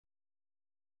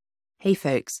Hey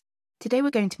folks, today we're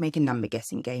going to make a number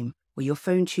guessing game where your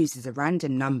phone chooses a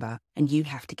random number and you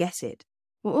have to guess it.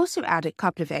 We'll also add a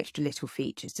couple of extra little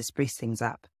features to spruce things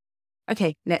up.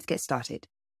 Okay, let's get started.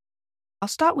 I'll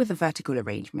start with a vertical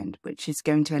arrangement, which is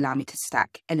going to allow me to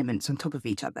stack elements on top of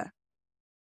each other.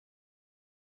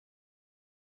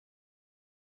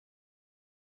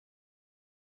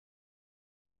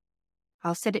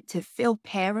 I'll set it to fill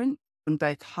parent on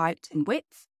both height and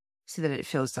width so that it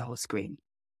fills the whole screen.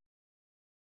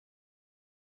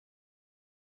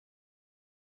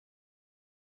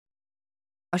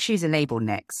 I'll choose a label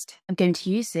next. I'm going to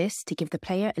use this to give the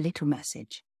player a little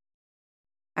message.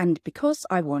 And because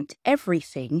I want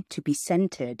everything to be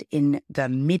centered in the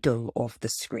middle of the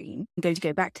screen, I'm going to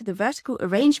go back to the vertical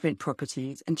arrangement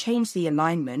properties and change the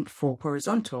alignment for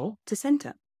horizontal to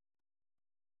center.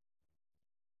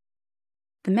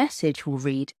 The message will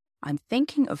read, I'm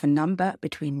thinking of a number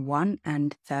between 1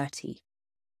 and 30.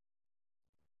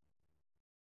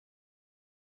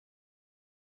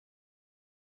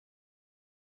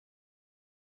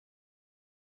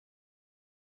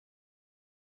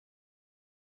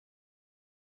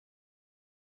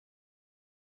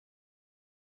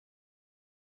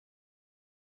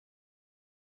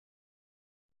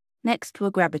 Next, we'll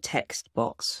grab a text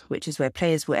box, which is where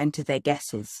players will enter their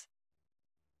guesses.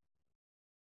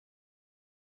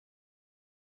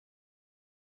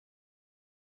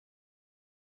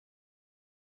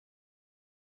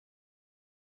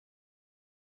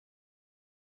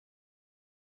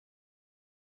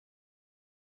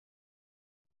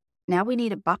 Now we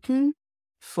need a button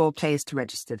for players to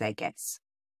register their guess.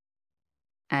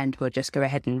 And we'll just go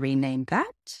ahead and rename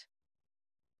that.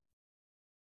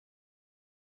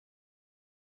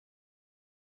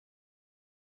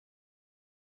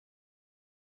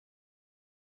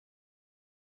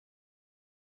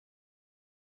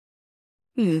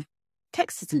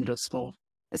 Text is a little small.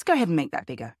 Let's go ahead and make that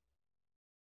bigger.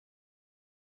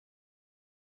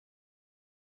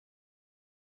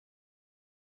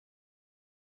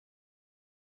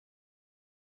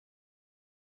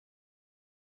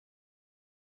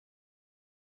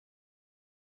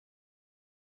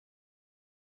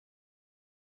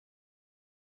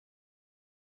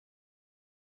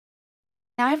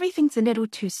 Now everything's a little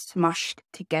too smushed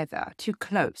together, too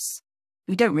close.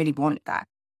 We don't really want that.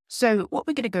 So what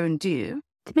we're going to go and do,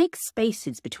 to make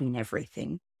spaces between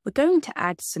everything, we're going to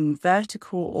add some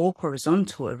vertical or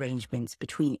horizontal arrangements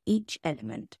between each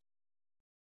element.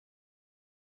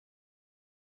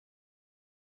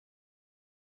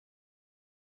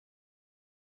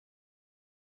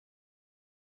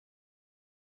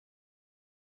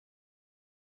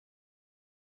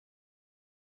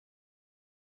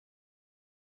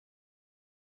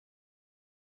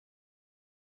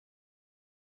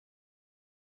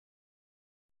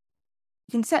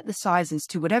 You can set the sizes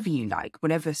to whatever you like,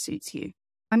 whatever suits you.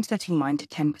 I'm setting mine to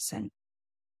 10%.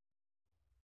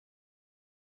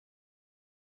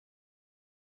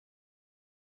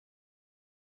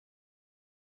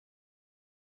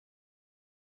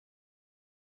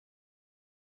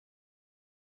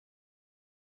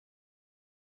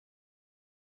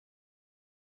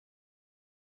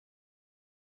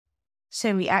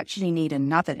 So we actually need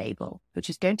another label, which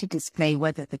is going to display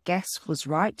whether the guess was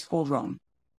right or wrong.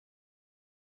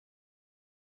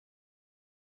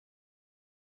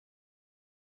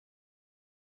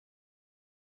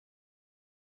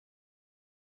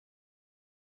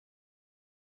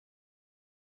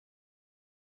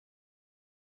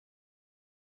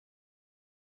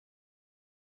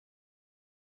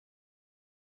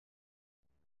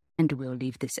 And we'll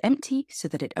leave this empty so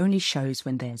that it only shows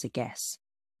when there's a guess.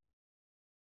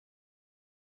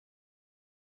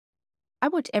 I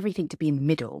want everything to be in the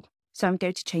middle, so I'm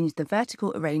going to change the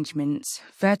vertical alignment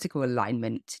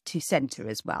to center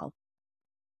as well.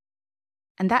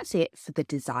 And that's it for the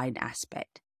design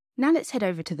aspect. Now let's head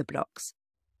over to the blocks.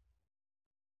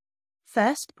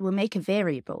 First, we'll make a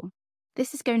variable.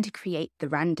 This is going to create the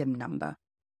random number.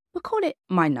 We'll call it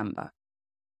my number.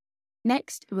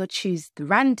 Next, we'll choose the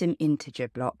random integer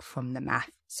block from the math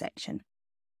section.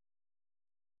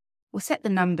 We'll set the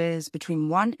numbers between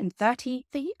 1 and 30,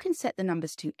 so you can set the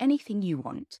numbers to anything you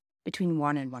want, between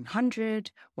 1 and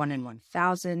 100, 1 and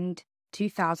 1000,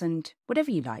 2000, whatever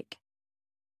you like.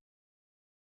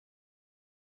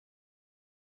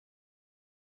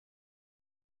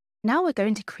 Now we're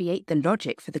going to create the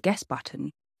logic for the guess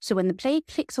button. So when the player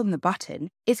clicks on the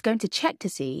button, it's going to check to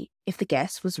see if the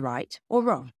guess was right or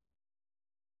wrong.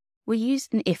 We'll use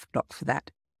an if block for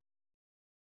that.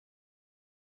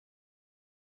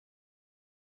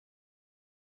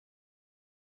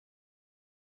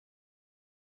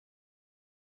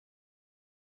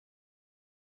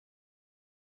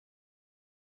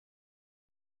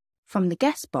 From the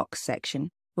guess box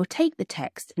section, we'll take the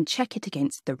text and check it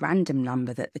against the random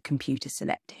number that the computer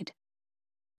selected.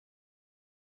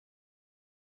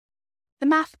 The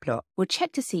math plot will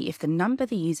check to see if the number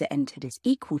the user entered is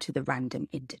equal to the random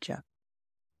integer.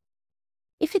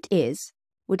 If it is,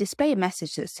 we'll display a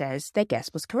message that says their guess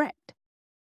was correct.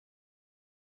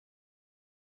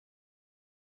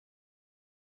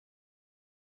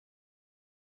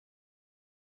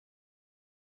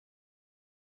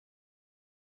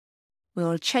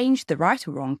 We'll change the right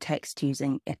or wrong text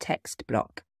using a text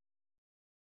block.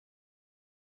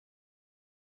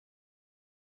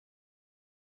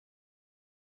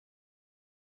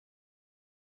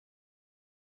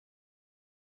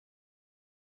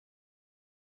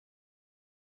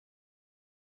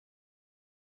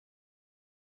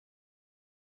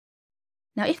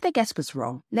 Now, if their guess was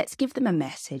wrong, let's give them a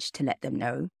message to let them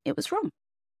know it was wrong.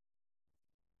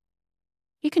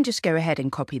 You can just go ahead and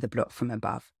copy the block from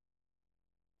above.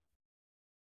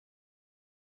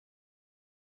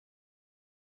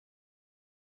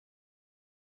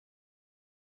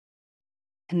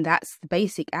 And that's the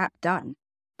basic app done.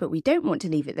 But we don't want to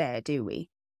leave it there, do we?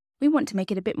 We want to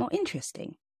make it a bit more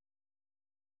interesting.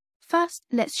 First,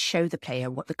 let's show the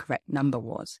player what the correct number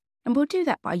was, and we'll do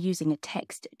that by using a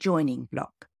text joining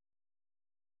block.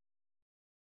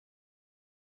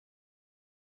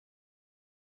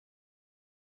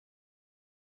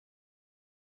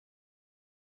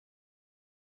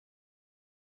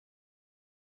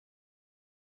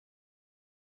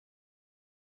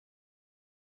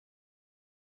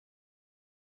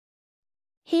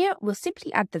 Here, we'll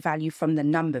simply add the value from the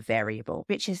number variable,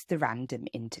 which is the random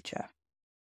integer.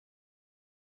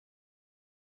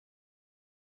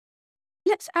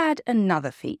 Let's add another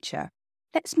feature.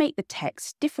 Let's make the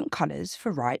text different colours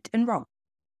for right and wrong.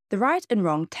 The right and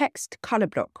wrong text colour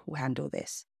block will handle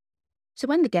this. So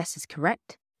when the guess is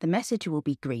correct, the message will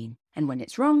be green, and when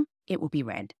it's wrong, it will be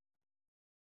red.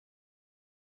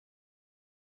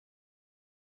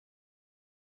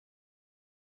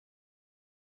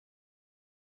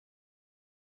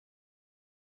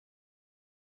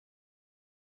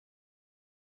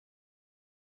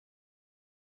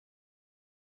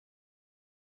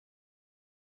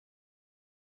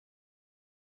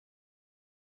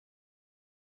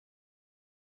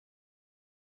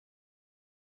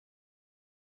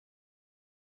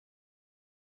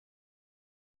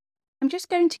 I'm just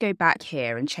going to go back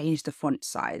here and change the font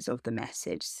size of the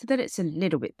message so that it's a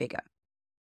little bit bigger.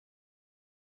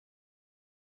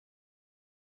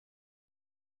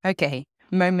 Okay,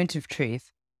 moment of truth.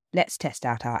 Let's test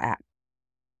out our app.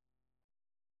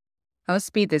 I'll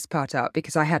speed this part up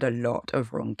because I had a lot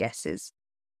of wrong guesses.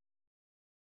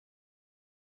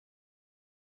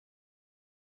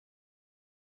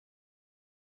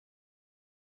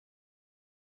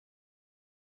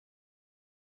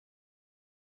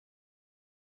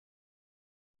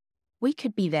 We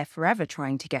could be there forever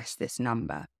trying to guess this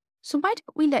number. So why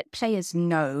don't we let players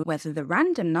know whether the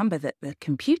random number that the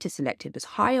computer selected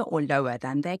was higher or lower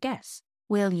than their guess?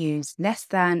 We'll use less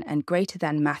than and greater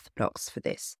than math blocks for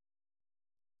this.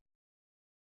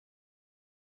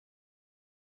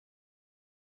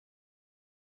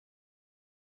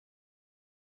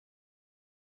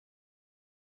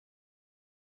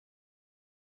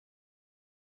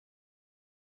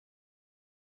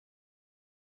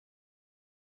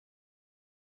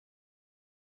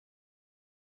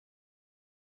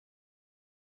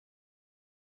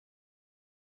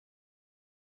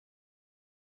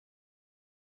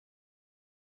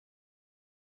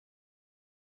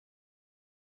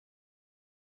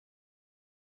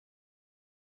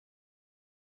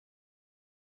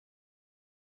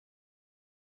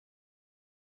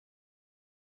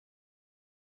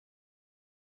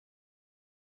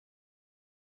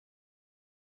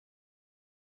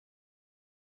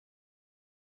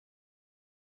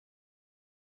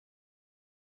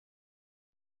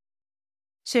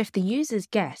 So if the user's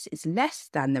guess is less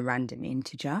than the random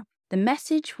integer, the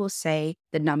message will say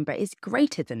the number is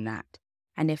greater than that.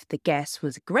 And if the guess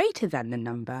was greater than the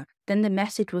number, then the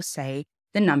message will say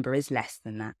the number is less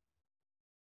than that.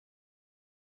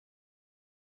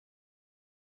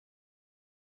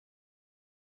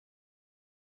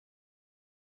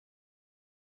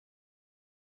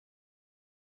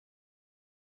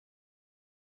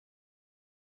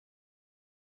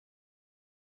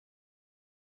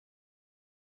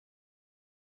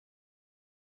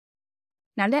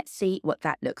 Now let's see what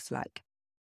that looks like.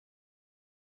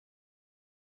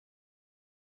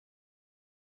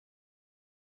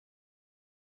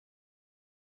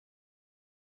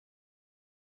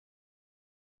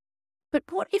 But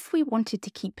what if we wanted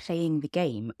to keep playing the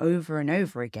game over and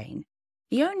over again?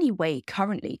 The only way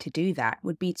currently to do that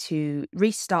would be to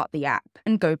restart the app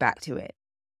and go back to it.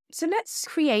 So let's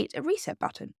create a reset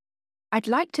button. I'd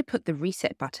like to put the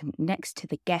reset button next to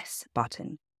the guess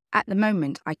button. At the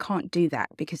moment, I can't do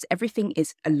that because everything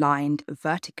is aligned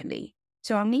vertically.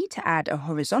 So I'll need to add a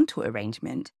horizontal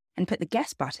arrangement and put the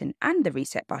guess button and the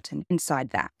reset button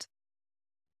inside that.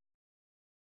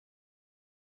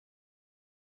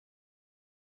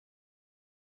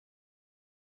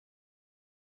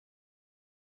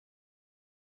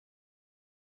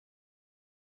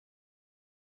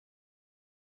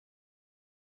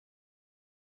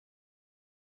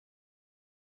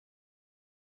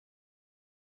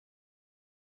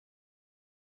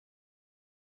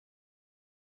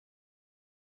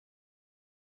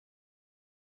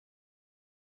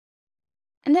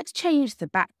 And let's change the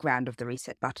background of the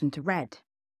reset button to red.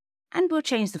 And we'll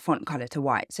change the font color to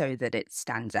white so that it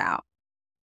stands out.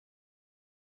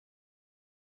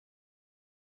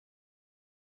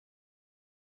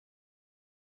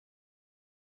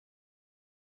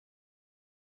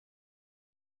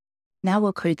 Now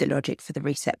we'll code the logic for the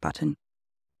reset button.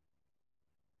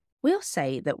 We'll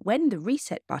say that when the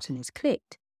reset button is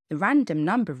clicked, the random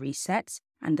number resets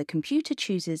and the computer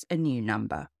chooses a new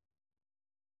number.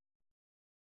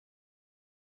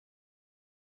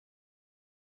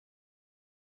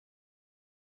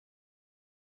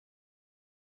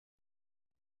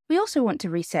 We also want to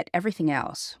reset everything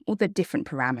else, all the different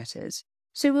parameters,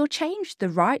 so we'll change the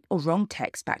right or wrong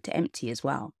text back to empty as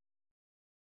well.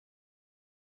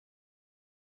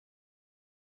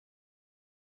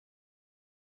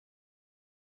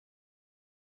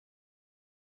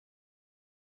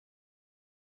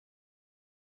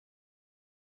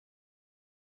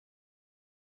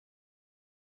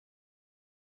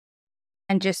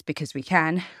 And just because we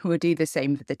can, we'll do the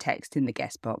same for the text in the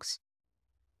guess box.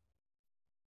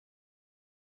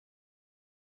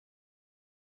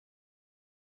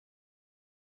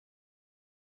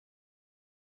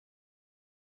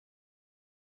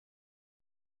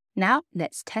 Now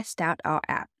let's test out our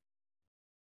app.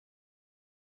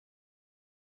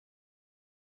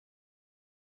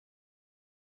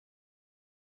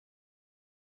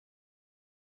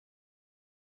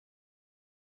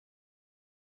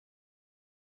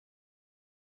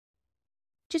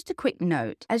 Just a quick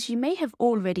note, as you may have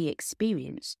already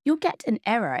experienced, you'll get an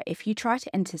error if you try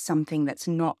to enter something that's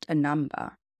not a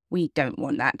number. We don't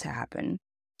want that to happen.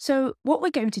 So what we're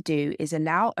going to do is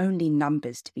allow only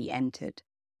numbers to be entered.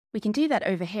 We can do that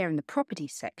over here in the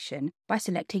Properties section by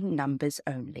selecting Numbers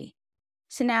Only.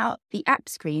 So now the app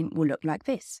screen will look like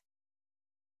this.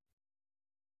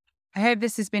 I hope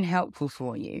this has been helpful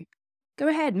for you. Go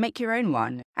ahead, make your own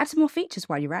one. Add some more features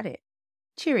while you're at it.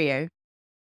 Cheerio.